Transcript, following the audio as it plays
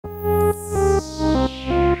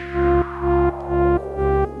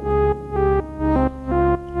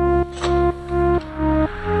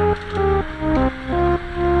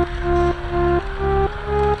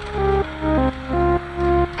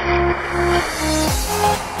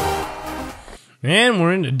And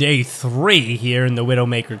we're into day 3 here in the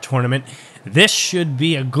Widowmaker tournament. This should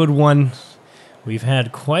be a good one. We've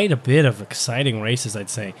had quite a bit of exciting races, I'd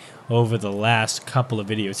say, over the last couple of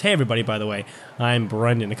videos. Hey everybody, by the way, I'm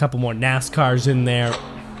Brendan. A couple more NASCARs in there.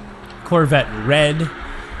 Corvette red.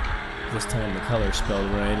 This time the color spelled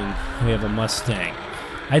right, and we have a Mustang.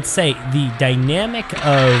 I'd say the dynamic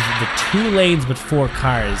of the 2 lanes but 4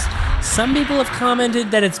 cars. Some people have commented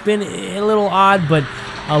that it's been a little odd, but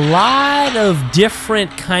a lot of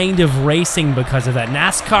different kind of racing because of that.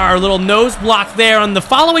 NASCAR, a little nose block there on the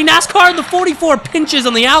following NASCAR, the 44 pinches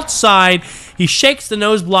on the outside. He shakes the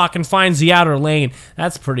nose block and finds the outer lane.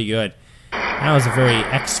 That's pretty good. That was a very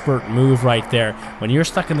expert move right there. When you're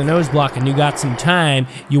stuck in the nose block and you got some time,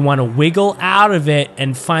 you want to wiggle out of it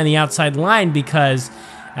and find the outside line, because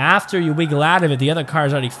after you wiggle out of it, the other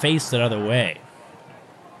car's already faced the other way.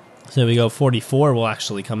 So we go 44 will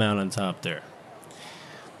actually come out on top there.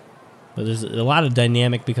 But there's a lot of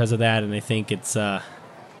dynamic because of that, and I think it's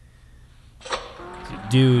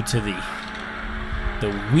due to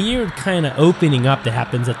the weird kind of opening up that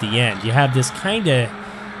happens at the end. You have this kind of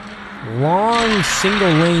long single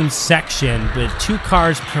lane section with 2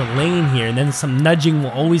 cars per lane here, and then some nudging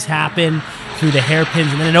will always happen through the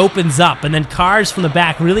hairpins, and then it opens up, and then cars from the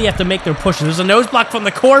back really have to make their pushes. There's a nose block from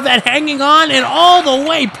the Corvette hanging on and all the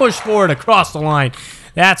way pushed forward across the line.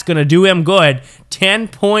 That's going to do him good.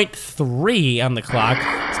 10.3 on the clock.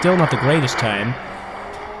 Still not the greatest time,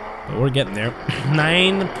 but we're getting there.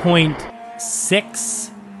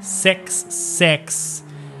 9.666.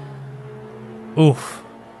 Oof.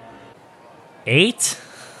 8?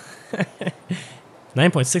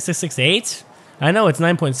 9.6668? I know it's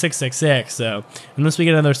 9.666, so unless we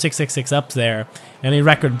get another 666 up there, any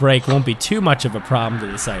record break won't be too much of a problem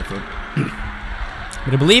to decipher.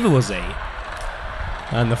 But I believe it was 8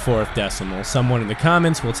 on the 4th decimal. Someone in the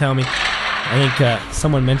comments will tell me. I think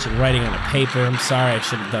someone mentioned writing on a paper. I'm sorry, I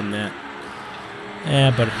should have done that.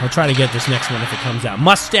 But I'll try to get this next one if it comes out.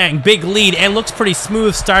 Mustang, big lead, and looks pretty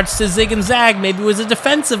smooth. Starts to zig and zag. Maybe it was a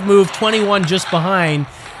defensive move. 21 just behind.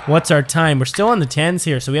 What's our time? We're still on the 10s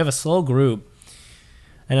here, so we have a slow group.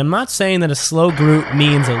 And I'm not saying that a slow group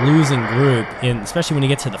means a losing group, especially when you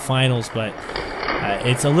get to the finals, but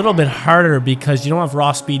it's a little bit harder because you don't have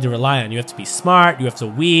raw speed to rely on. You have to be smart, you have to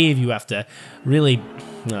weave, you have to really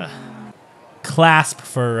clasp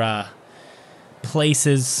for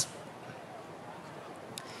places.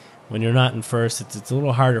 When you're not in first, it's a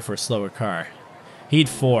little harder for a slower car. Heat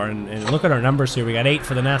 4, and look at our numbers here. We got 8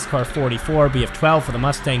 for the NASCAR 44, we have 12 for the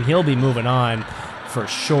Mustang. He'll be moving on for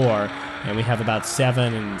sure. And we have about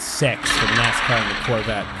 7 and 6 for the NASCAR and the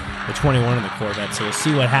Corvette, the 21 in the Corvette. So we'll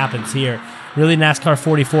see what happens here. Really, NASCAR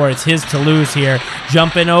 44, it's his to lose here.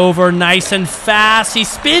 Jumping over nice and fast. He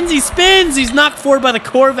spins, he spins. He's knocked forward by the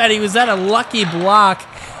Corvette. He was at a lucky block.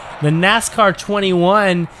 The NASCAR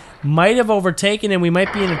 21 might have overtaken him. We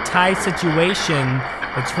might be in a tie situation.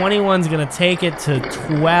 The 21's going to take it to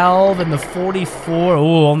 12, and the 44,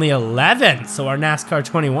 ooh, only 11. So our NASCAR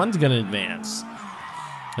 21's going to advance.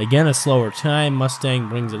 Again, a slower time. Mustang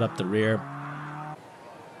brings it up the rear.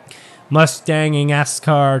 Mustang and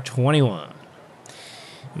NASCAR 21.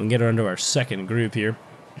 We'll get her into our second group here.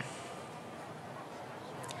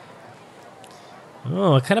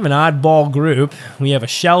 Oh, kind of an oddball group. We have a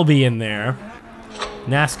Shelby in there.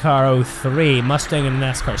 NASCAR 03, Mustang and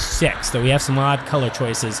NASCAR 6. So we have some odd color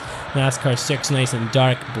choices. NASCAR 6, nice and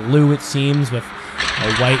dark blue, it seems, with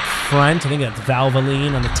a white front. I think that's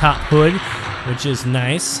Valvoline on the top hood, which is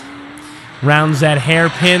nice. Rounds that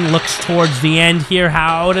hairpin, looks towards the end here.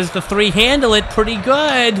 How does the 3 handle it? Pretty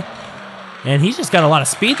good. And he's just got a lot of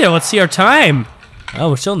speed there. Let's see our time. Oh,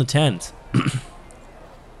 we're still in the 10s.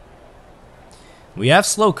 We have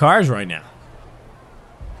slow cars right now.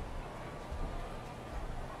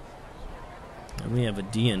 And we have a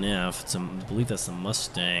DNF. I believe that's a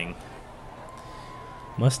Mustang.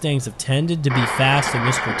 Mustangs have tended to be fast in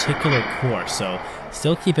this particular course, so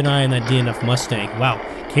still keep an eye on that DNF Mustang. Wow,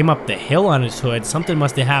 came up the hill on his hood. Something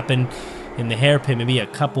must have happened in the hairpin, maybe a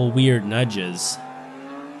couple weird nudges.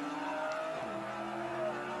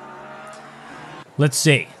 Let's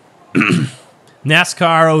see.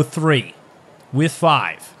 NASCAR 03 with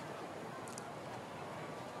 5.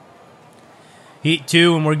 Heat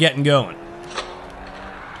 2, and we're getting going.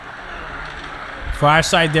 For our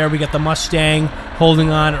side there, we got the Mustang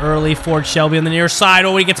holding on early. Ford Shelby on the near side.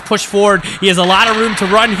 Oh, he gets pushed forward. He has a lot of room to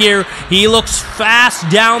run here. He looks fast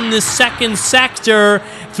down the second sector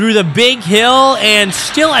through the big hill and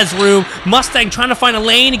still has room. Mustang trying to find a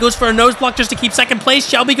lane. He goes for a nose block just to keep second place.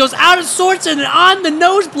 Shelby goes out of sorts and on the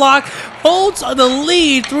nose block holds the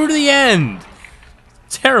lead through to the end.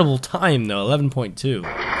 Terrible time, though, 11.2.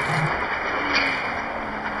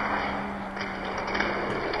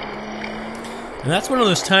 And that's one of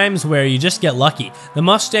those times where you just get lucky. The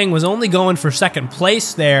Mustang was only going for second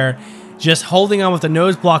place there, just holding on with the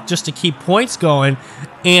nose block just to keep points going,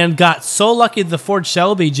 and got so lucky that the Ford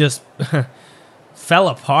Shelby just fell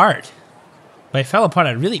apart. By fell apart,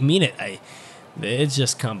 I really mean it. It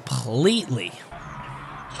just completely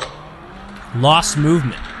lost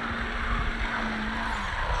movement.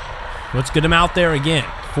 Let's get him out there again.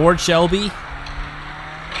 Ford Shelby.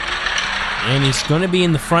 And he's going to be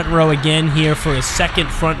in the front row again here for his second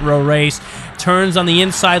front row race. Turns on the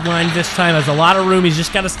inside line this time. Has a lot of room. He's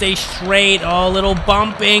just got to stay straight. Oh, a little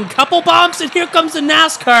bumping. Couple bumps, and here comes the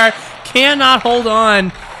NASCAR. Cannot hold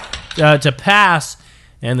on to pass.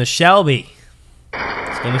 And the Shelby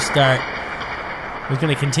is going to start. He's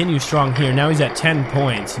going to continue strong here. Now he's at 10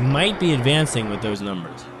 points. He might be advancing with those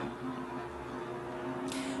numbers.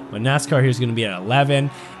 But NASCAR here is going to be at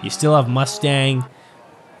 11. You still have Mustang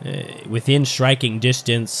within striking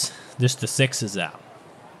distance. Just the 6 is out.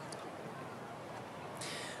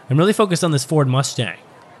 I'm really focused on this Ford Mustang,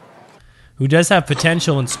 who does have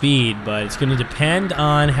potential and speed, but it's going to depend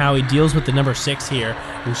on how he deals with the number 6 here,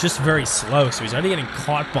 who's just very slow, so he's already getting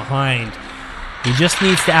caught behind. He just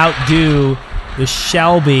needs to outdo the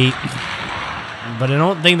Shelby, but I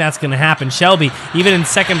don't think that's going to happen. Shelby, even in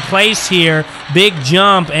second place here, big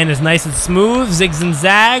jump, and is nice and smooth, zigs and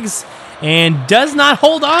zags, and does not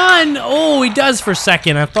hold on. Oh, he does for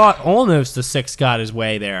second. I thought almost the 6 got his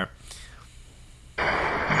way there,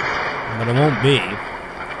 but it won't be.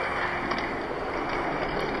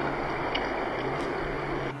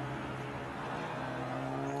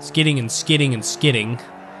 Skidding and skidding and skidding,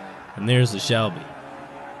 and there's the Shelby.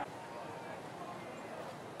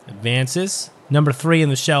 Advances. Number 3 in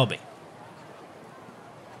the Shelby.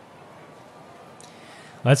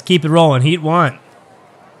 Let's keep it rolling. Heat 1.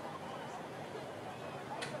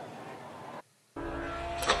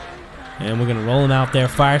 And we're going to roll him out there.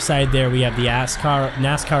 Fireside there. We have the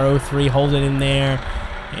NASCAR 03 holding in there.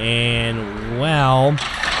 And, well,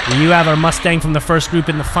 we do have our Mustang from the first group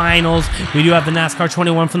in the finals. We do have the NASCAR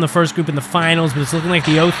 21 from the first group in the finals. But it's looking like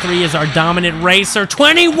the 03 is our dominant racer.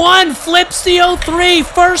 21 flips the 03.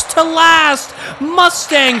 First to last.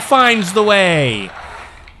 Mustang finds the way.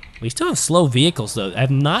 We still have slow vehicles, though. I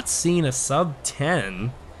have not seen a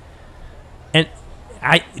sub-10. And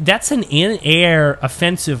that's an in-air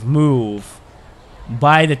offensive move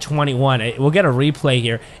by the 21. We'll get a replay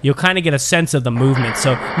here. You'll kind of get a sense of the movement.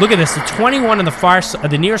 So look at this. The 21 on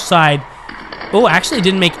the near side, oh, actually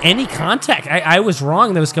didn't make any contact. I was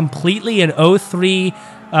wrong. There was completely an 03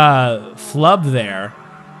 flub there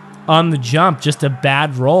on the jump. Just a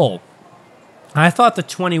bad roll. I thought the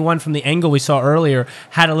 21 from the angle we saw earlier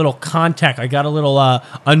had a little contact. I got a little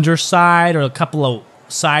underside or a couple of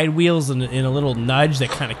side wheels and a little nudge that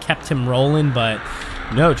kind of kept him rolling, but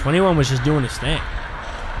no, 21 was just doing his thing.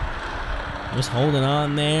 Just holding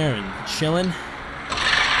on there and chilling.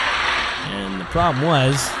 And the problem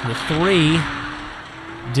was the 3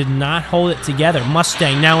 did not hold it together.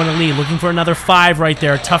 Mustang now in the lead, looking for another 5 right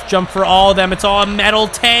there. Tough jump for all of them. It's all a metal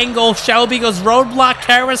tangle. Shelby goes roadblock,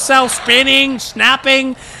 carousel, spinning,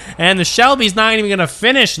 snapping, and the Shelby's not even going to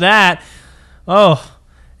finish that. Oh,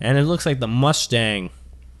 and it looks like the Mustang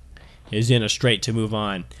is in a straight to move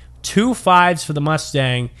on. 2 5s for the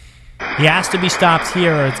Mustang. He has to be stopped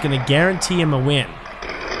here or it's going to guarantee him a win.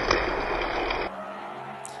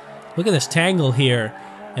 Look at this tangle here.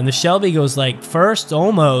 And the Shelby goes like first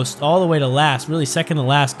almost all the way to last, really second to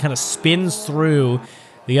last, kind of spins through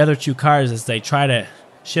the other 2 cars as they try to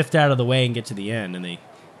shift out of the way and get to the end, and they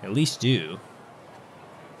at least do.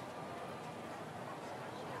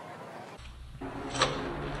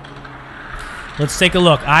 Let's take a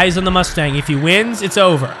look. Eyes on the Mustang. If he wins, it's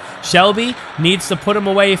over. Shelby needs to put him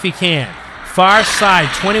away if he can. Far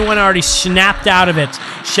side, 21 already snapped out of it.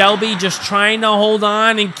 Shelby just trying to hold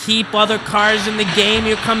on and keep other cars in the game.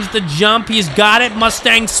 Here comes the jump. He's got it.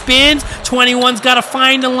 Mustang spins. 21's got to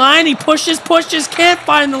find the line. He pushes, can't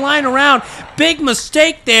find the line around. Big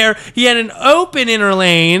mistake there. He had an open inner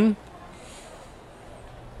lane.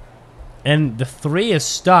 And the 3 is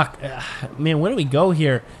stuck. Man, where do we go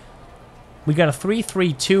here? We got a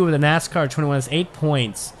 3-3-2 with the NASCAR 21. That's 8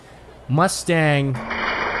 points. Mustang.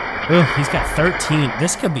 Oh, he's got 13.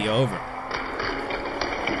 This could be over.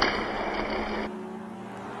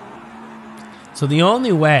 So the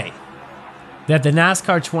only way that the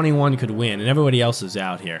NASCAR 21 could win, and everybody else is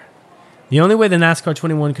out here, the only way the NASCAR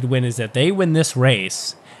 21 could win is that they win this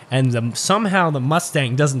race, and somehow the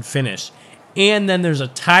Mustang doesn't finish, and then there's a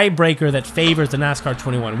tiebreaker that favors the NASCAR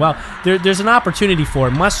 21. Well, there's an opportunity for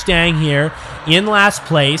it. Mustang here in last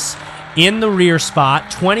place, in the rear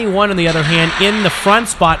spot. 21, on the other hand, in the front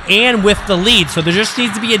spot and with the lead. So there just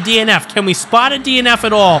needs to be a DNF. Can we spot a DNF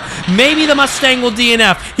at all? Maybe the Mustang will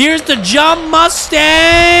DNF. Here's the jump.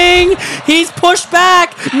 Mustang! He's pushed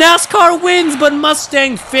back. NASCAR wins, but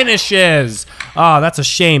Mustang finishes. Oh, that's a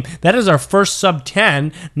shame. That is our first sub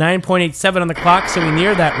 10. 9.87 on the clock, so we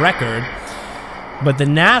near that record. But the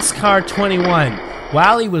NASCAR 21,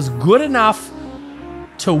 while he was good enough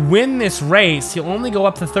to win this race, he'll only go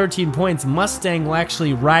up to 13 points. Mustang will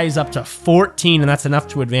actually rise up to 14, and that's enough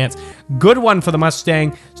to advance. Good one for the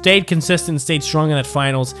Mustang. Stayed consistent, stayed strong in that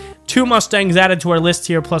finals. 2 Mustangs added to our list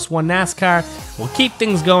here, plus 1 NASCAR. We'll keep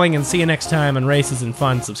things going and see you next time on Races and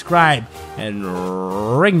Fun. Subscribe and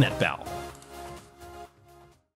ring that bell.